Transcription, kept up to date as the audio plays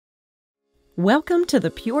Welcome to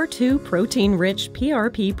the PureTWO protein-rich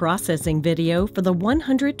PRP processing video for the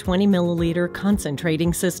 120 milliliter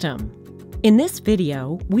concentrating system. In this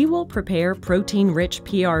video, we will prepare protein-rich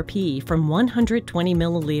PRP from 120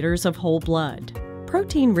 milliliters of whole blood.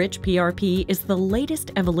 Protein-rich PRP is the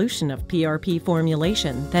latest evolution of PRP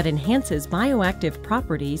formulation that enhances bioactive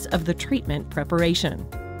properties of the treatment preparation.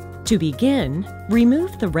 To begin,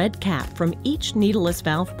 remove the red cap from each needleless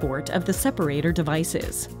valve port of the separator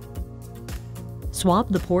devices. Swab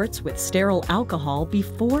the ports with sterile alcohol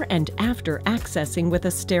before and after accessing with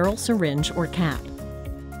a sterile syringe or cap.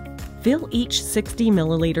 Fill each 60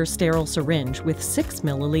 milliliter sterile syringe with 6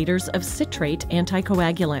 milliliters of citrate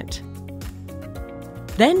anticoagulant.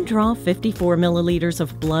 Then draw 54 milliliters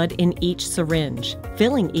of blood in each syringe,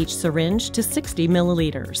 filling each syringe to 60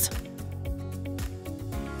 milliliters.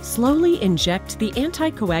 Slowly inject the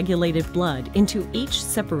anticoagulated blood into each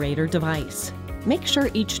separator device. Make sure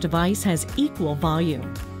each device has equal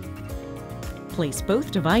volume. Place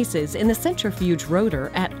both devices in the centrifuge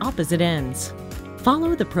rotor at opposite ends.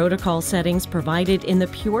 Follow the protocol settings provided in the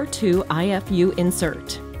PureTWO IFU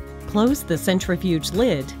insert. Close the centrifuge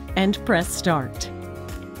lid and press start.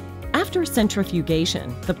 After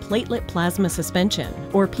centrifugation, the platelet plasma suspension,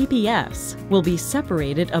 or PPS, will be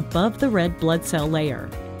separated above the red blood cell layer.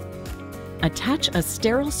 Attach a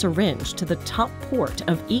sterile syringe to the top port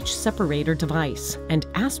of each separator device and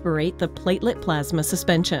aspirate the platelet plasma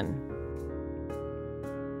suspension.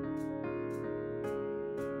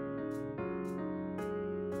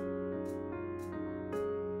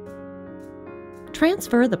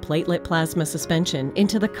 Transfer the platelet plasma suspension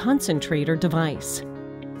into the concentrator device.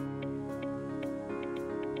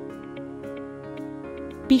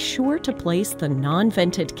 Be sure to place the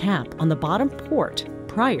non-vented cap on the bottom port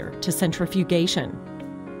prior to centrifugation.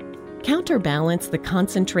 Counterbalance the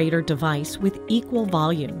concentrator device with equal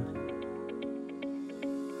volume.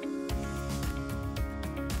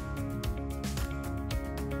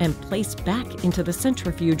 And place back into the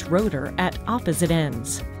centrifuge rotor at opposite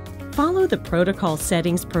ends. Follow the protocol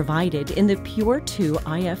settings provided in the PureTWO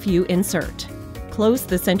IFU insert. Close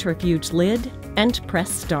the centrifuge lid and press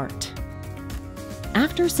start.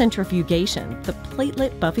 After centrifugation, the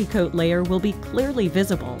platelet buffy coat layer will be clearly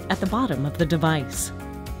visible at the bottom of the device.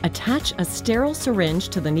 Attach a sterile syringe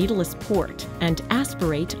to the needleless port and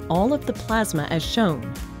aspirate all of the plasma as shown.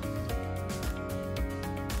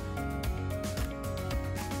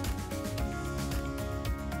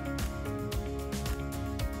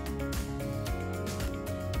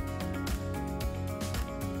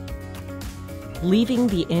 Leaving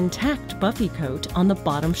the intact buffy coat on the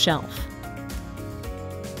bottom shelf.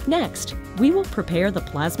 Next, we will prepare the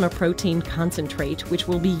plasma protein concentrate, which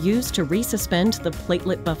will be used to resuspend the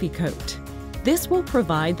platelet buffy coat. This will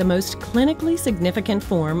provide the most clinically significant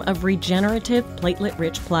form of regenerative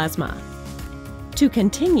platelet-rich plasma. To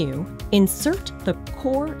continue, insert the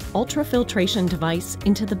core ultrafiltration device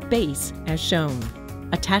into the base as shown.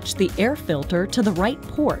 Attach the air filter to the right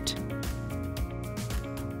port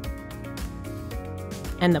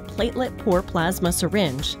and the platelet pour plasma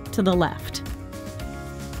syringe to the left.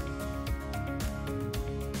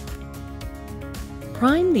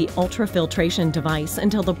 Prime the ultrafiltration device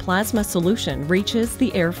until the plasma solution reaches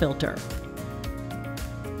the air filter.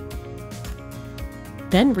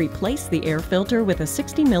 Then replace the air filter with a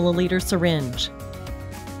 60 milliliter syringe.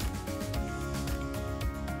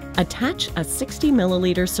 Attach a 60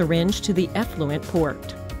 milliliter syringe to the effluent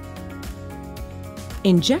port.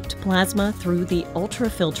 Inject plasma through the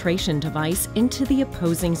ultrafiltration device into the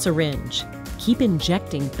opposing syringe. Keep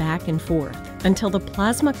injecting back and forth until the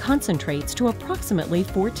plasma concentrates to approximately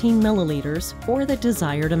 14 milliliters or the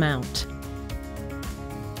desired amount.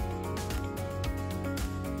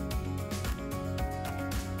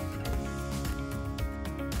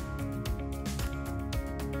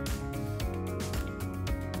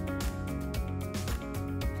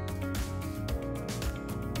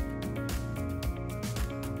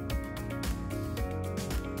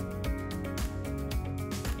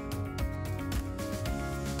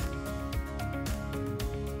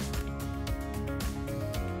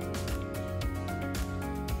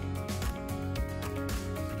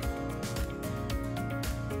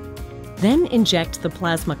 Then inject the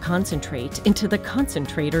plasma concentrate into the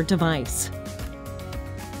concentrator device.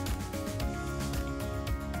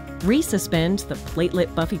 Resuspend the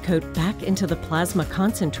platelet buffy coat back into the plasma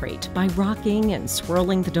concentrate by rocking and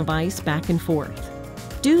swirling the device back and forth.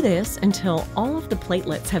 Do this until all of the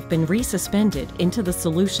platelets have been resuspended into the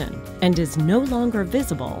solution and is no longer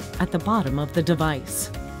visible at the bottom of the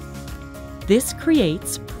device. This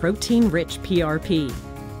creates protein-rich PRP.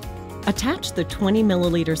 Attach the 20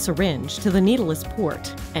 milliliter syringe to the needleless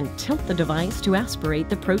port and tilt the device to aspirate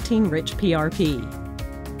the protein-rich PRP.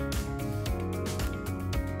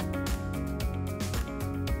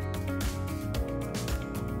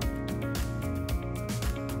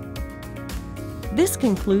 This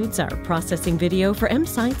concludes our processing video for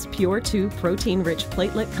EMsight's PureTWO protein-rich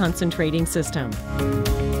platelet concentrating system.